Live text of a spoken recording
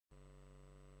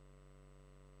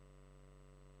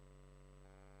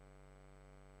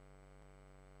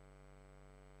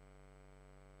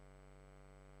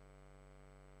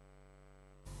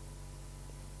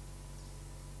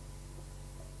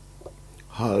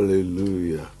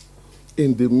Hallelujah.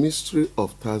 In the mystery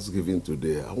of Thanksgiving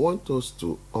today, I want us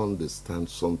to understand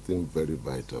something very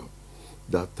vital.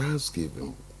 That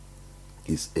Thanksgiving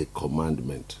is a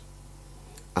commandment.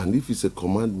 And if it's a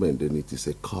commandment, then it is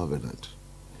a covenant.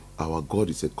 Our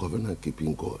God is a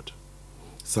covenant-keeping God.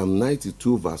 Psalm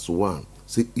 92 verse 1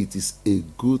 says, it is a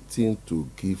good thing to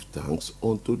give thanks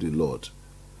unto the Lord,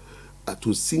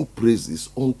 to sing praises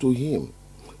unto him.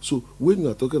 So when you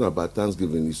are talking about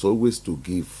thanksgiving, it's always to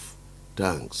give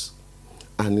thanks.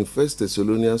 And in 1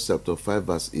 Thessalonians chapter 5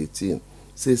 verse 18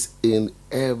 says, in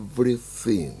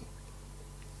everything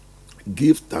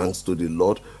give thanks to the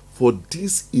Lord, for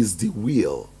this is the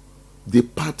will, the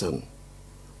pattern,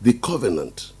 the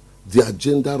covenant, the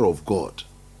agenda of God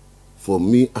for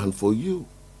me and for you.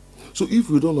 So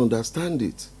if we don't understand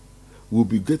it, we'll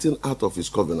be getting out of his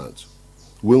covenant.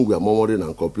 When we are murmuring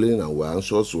and complaining and we're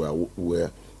anxious, we're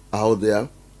out there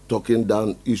talking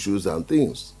down issues and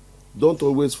things. Don't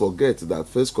always forget that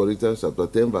 1 Corinthians chapter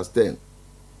 10 verse 10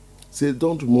 say,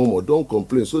 don't murmur, don't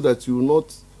complain, so that you will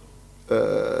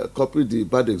not copy the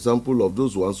bad example of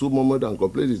those ones who murmured and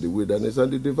complained in the wilderness,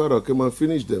 and the devourer came and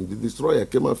finished them. The destroyer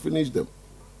came and finished them.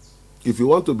 If you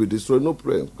want to be destroyed, no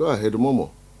problem. Go ahead, murmur.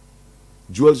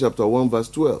 Joel chapter 1 verse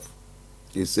 12.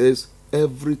 It says,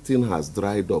 everything has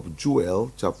dried up.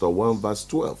 Joel chapter 1 verse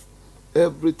 12.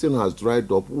 Everything has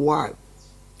dried up. Why?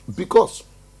 Because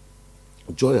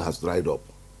joy has dried up.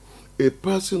 A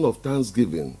person of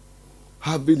thanksgiving,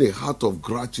 having a heart of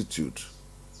gratitude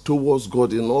towards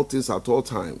God in all things at all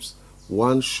times,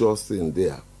 one sure thing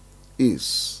there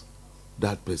is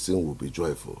that person will be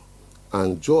joyful.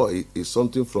 And joy is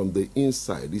something from the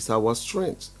inside. It's our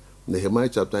strength. Nehemiah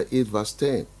chapter 8 verse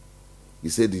 10. He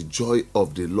said the joy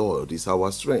of the Lord is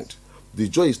our strength. The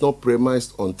joy is not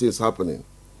premised on things happening.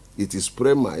 It is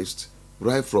premised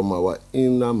right from our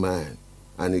inner man,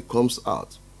 and it comes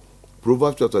out.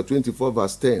 Proverbs chapter 24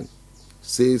 verse 10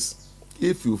 says,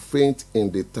 if you faint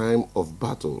in the time of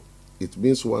battle, it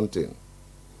means one thing,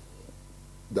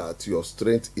 that your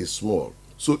strength is small.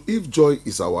 So if joy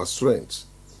is our strength,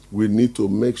 we need to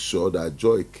make sure that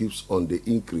joy keeps on the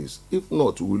increase. If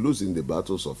not, we lose in the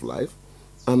battles of life,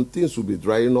 and things will be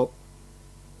drying up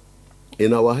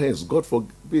in our hands. God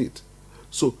forbid.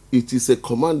 So it is a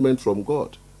commandment from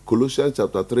God. Colossians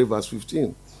chapter 3 verse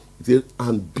 15. It says,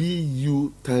 and be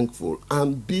you thankful,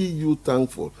 and be you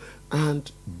thankful, and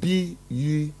be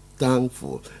ye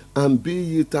thankful, and be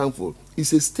ye thankful.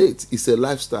 It's a state, it's a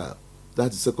lifestyle.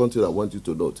 That's the second thing I want you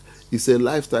to note. It's a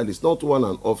lifestyle, it's not one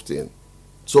and off thing.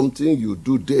 Something you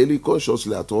do daily,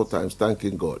 consciously at all times,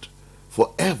 thanking God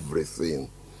for everything.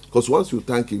 Because once you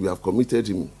thank him, you have committed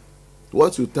him.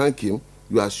 Once you thank him,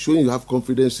 you are showing you have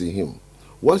confidence in him.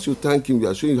 Once you thank him, you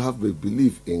are showing you have a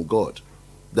belief in God,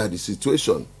 that the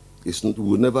situation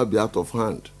will never be out of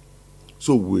hand.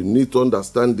 So we need to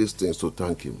understand these things to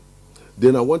thank him.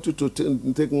 Then I want you to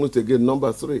take note again,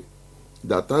 number 3,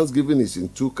 that thanksgiving is in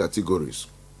 2 categories.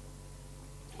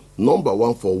 Number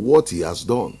 1, for what he has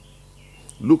done.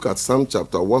 Look at Psalm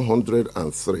chapter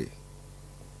 103.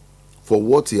 For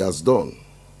what he has done.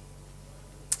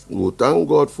 We thank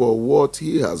God for what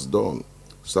he has done.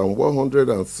 Psalm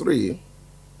 103,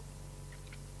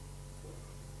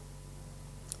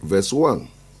 verse 1.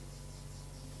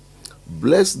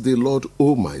 Bless the Lord,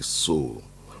 O my soul,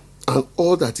 and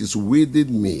all that is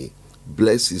within me,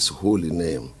 bless his holy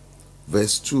name.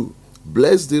 Verse 2.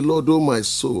 Bless the Lord, O my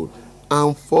soul,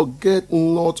 and forget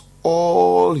not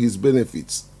all his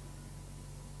benefits.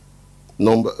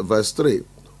 Verse 3.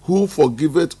 Who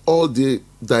forgiveth all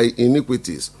thy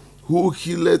iniquities, who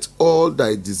healeth all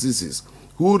thy diseases,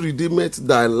 who redeemeth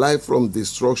thy life from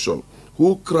destruction,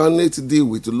 who crowneth thee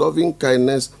with loving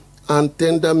kindness and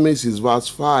tender mercies. Verse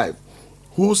 5.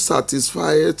 Who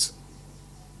satisfieth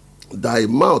thy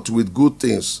mouth with good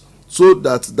things, so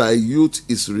that thy youth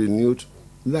is renewed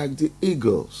like the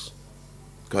eagles.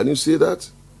 Can you see that?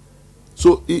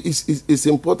 So it's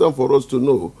important for us to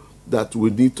know that we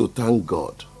need to thank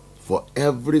God for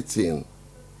everything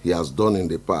he has done in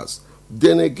the past.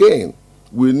 Then again,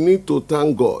 we need to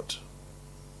thank God.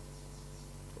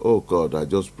 Oh God, I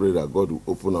just pray that God will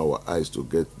open our eyes to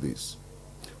get this.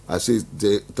 I say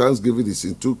the thanksgiving is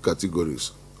in 2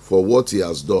 categories. For what he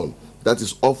has done. That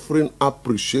is offering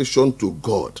appreciation to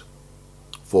God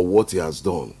for what he has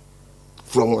done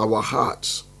from our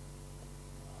hearts.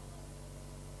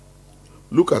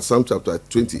 Look at Psalm chapter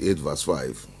 28 verse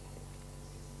 5.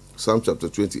 Psalm chapter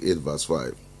 28 verse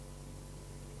 5.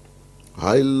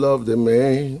 I love the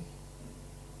man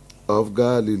of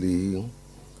Galilee.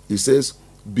 He says,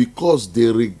 because they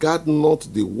regard not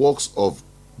the works of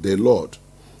the Lord,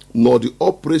 nor the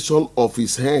operation of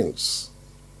his hands.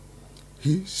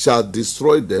 he shall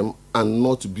destroy them and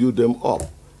not build them up.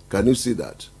 Can you see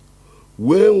that?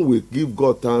 When we give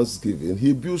God thanksgiving,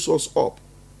 he builds us up.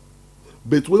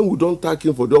 But when we don't thank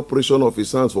him for the operation of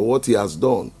his hands, for what he has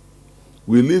done,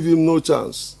 we leave him no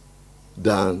chance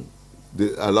than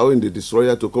allowing the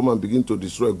destroyer to come and begin to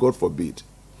destroy, God forbid.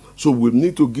 So we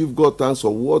need to give God thanks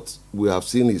for what we have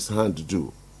seen his hand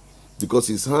do. Because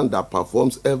his hand that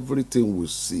performs everything we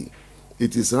see.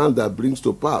 It is his hand that brings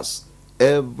to pass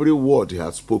every word he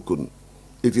has spoken.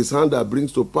 It is his hand that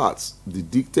brings to pass the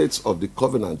dictates of the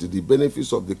covenant, the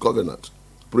benefits of the covenant.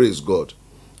 Praise God.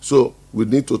 So we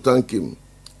need to thank him.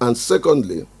 And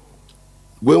secondly,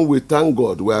 when we thank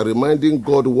God, we are reminding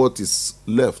God what is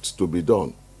left to be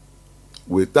done.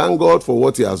 We thank God for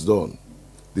what he has done.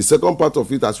 The second part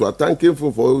of it, as we are thanking him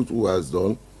for what he has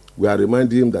done, we are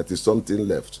reminding him that there is something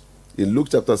left. In Luke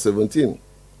chapter 17,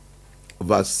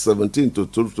 verse 17 to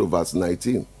verse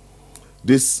 19,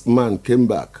 this man came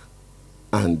back,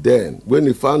 and then when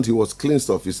he found he was cleansed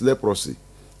of his leprosy,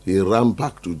 he ran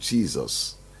back to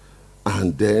Jesus,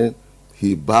 and then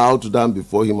he bowed down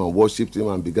before him and worshipped him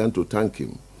and began to thank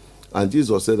him. And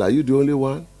Jesus said, "Are you the only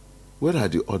one? Where are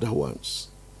the other ones?"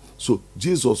 So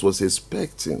Jesus was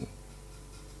expecting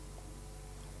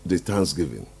the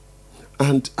thanksgiving.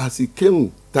 And as he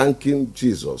came thanking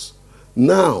Jesus,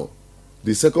 now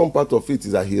the second part of it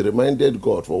is that he reminded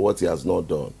God for what he has not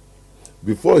done.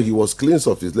 Before, he was cleansed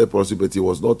of his leprosy, but he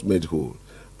was not made whole.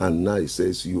 And now he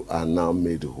says, you are now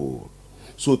made whole.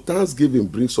 So thanksgiving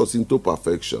brings us into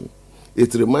perfection.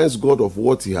 It reminds God of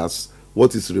what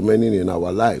is remaining in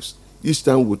our lives. Each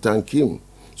time we thank him.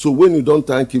 So when you don't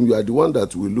thank him, you are the one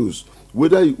that will lose.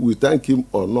 Whether we thank him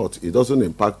or not, it doesn't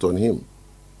impact on him.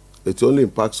 It only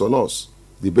impacts on us.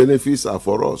 The benefits are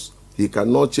for us. He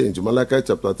cannot change. Malachi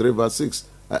chapter 3 verse 6,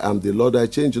 I am the Lord, I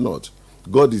change not.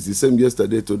 God is the same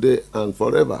yesterday, today, and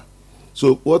forever.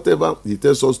 So whatever he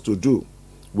tells us to do,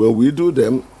 when we do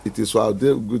them, it is for our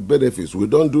good benefits. We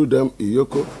don't do them,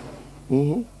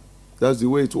 Iyoko. That's the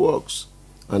way it works.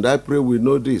 And I pray we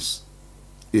know this.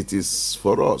 It is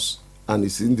for us, and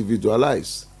it's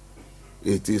individualized.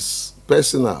 It is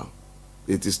personal.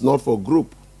 It is not for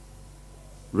group.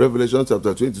 Revelation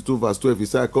chapter 22 verse 12, he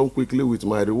said, I come quickly with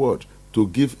my reward to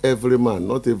give every man,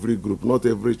 not every group, not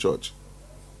every church.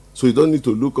 So you don't need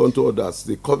to look unto others.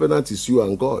 The covenant is you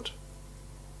and God.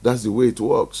 That's the way it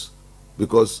works.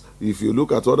 Because if you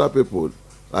look at other people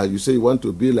and you say you want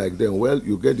to be like them, well,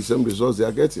 you get the same results they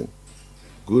are getting,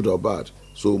 good or bad.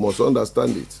 So we must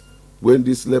understand it. When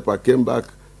this leper came back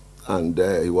and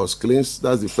he was cleansed,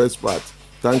 that's the first part.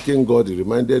 Thanking God, he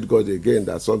reminded God again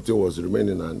that something was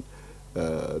remaining and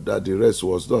that the rest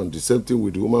was done. The same thing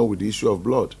with the woman with the issue of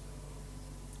blood.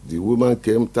 The woman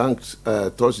came, touched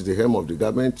the hem of the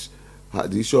garment,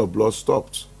 the issue of blood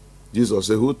stopped. Jesus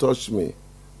said, who touched me?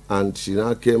 And she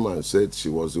now came and said she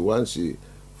was the one. She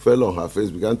fell on her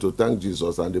face, began to thank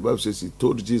Jesus. And the Bible says she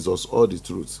told Jesus all the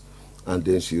truth. And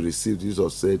then she received.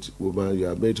 Jesus said, woman, you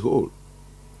are made whole.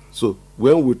 So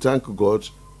when we thank God,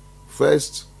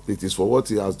 first, it is for what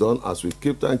he has done. As we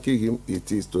keep thanking him,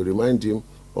 it is to remind him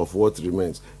of what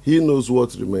remains. He knows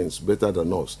what remains better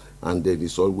than us. And then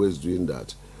he's always doing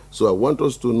that. So I want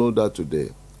us to know that today.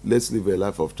 Let's live a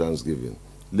life of thanksgiving.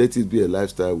 Let it be a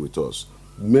lifestyle with us.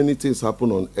 Many things happen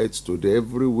on earth today.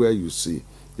 Everywhere you see,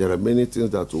 there are many things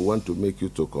that will want to make you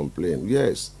to complain.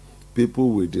 Yes,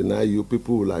 people will deny you.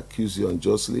 People will accuse you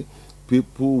unjustly.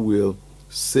 People will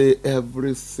say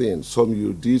everything. Some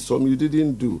you did, some you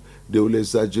didn't do. They will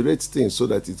exaggerate things so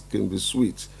that it can be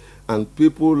sweet. And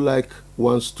people like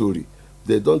one story.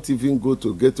 They don't even go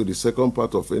to get to the second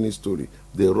part of any story.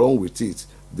 They run with it.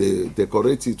 They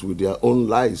decorate it with their own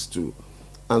lies too.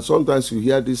 And sometimes you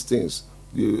hear these things.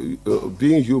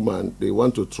 Being human, they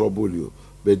want to trouble you.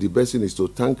 But the best thing is to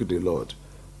thank the Lord.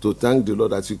 To thank the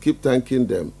Lord. As you keep thanking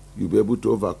them, you'll be able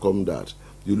to overcome that.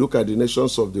 You look at the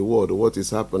nations of the world, what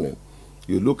is happening.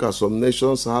 You look at some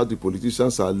nations, how the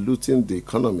politicians are looting the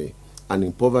economy and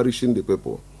impoverishing the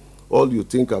people. All you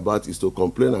think about is to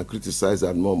complain and criticize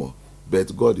and murmur.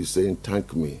 But God is saying,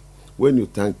 thank me. When you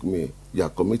thank me, you are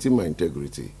committing my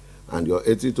integrity. And you're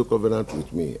entering into covenant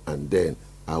with me. And then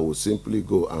I will simply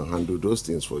go and handle those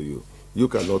things for you. You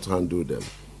cannot handle them.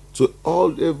 So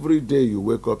every day you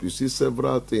wake up, you see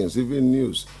several things, even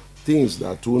news, things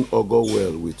that won't augur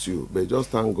well with you. But just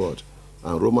thank God.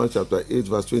 And Romans chapter 8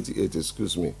 verse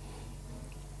 28,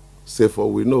 say,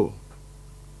 for we know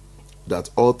that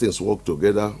all things work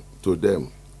together to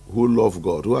them who love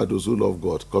God. Who are those who love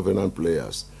God? Covenant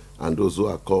players. And those who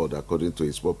are called according to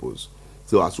his purpose.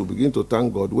 So as we begin to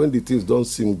thank God, when the things don't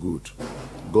seem good,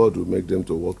 God will make them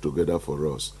to work together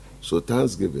for us. So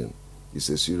thanksgiving It's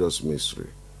a serious mystery.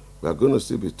 We are going to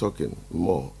still be talking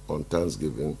more on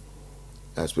Thanksgiving,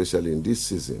 especially in this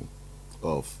season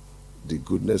of the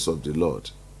goodness of the Lord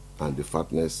and the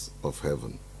fatness of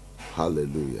heaven.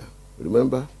 Hallelujah.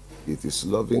 Remember, it is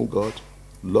loving God,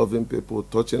 loving people,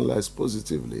 touching lives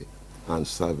positively, and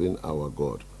serving our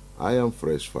God. I am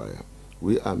Fresh Fire.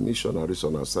 We are missionaries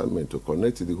on assignment to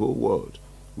connect the whole world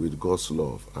with God's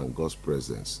love and God's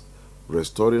presence,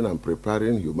 restoring and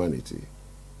preparing humanity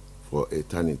for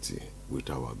eternity with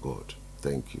our God.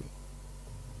 Thank you.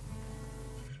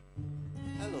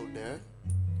 Hello there.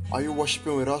 Are you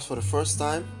worshiping with us for the first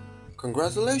time?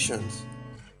 Congratulations!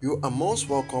 You are most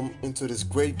welcome into this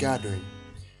great gathering.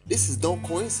 This is no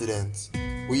coincidence.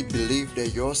 We believe that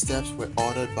your steps were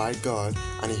ordered by God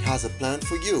and He has a plan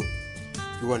for you.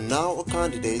 You are now a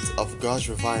candidate of God's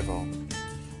revival.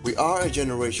 We are a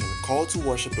generation called to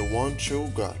worship the one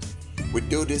true God. We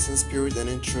do this in spirit and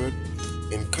in truth,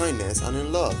 in kindness and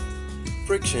in love,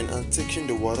 preaching and teaching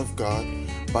the Word of God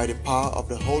by the power of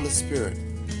the Holy Spirit.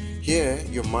 Here,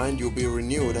 your mind will be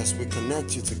renewed as we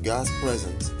connect you to God's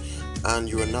presence, and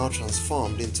you are now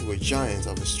transformed into a giant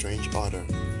of a strange order.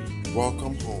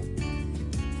 Welcome home.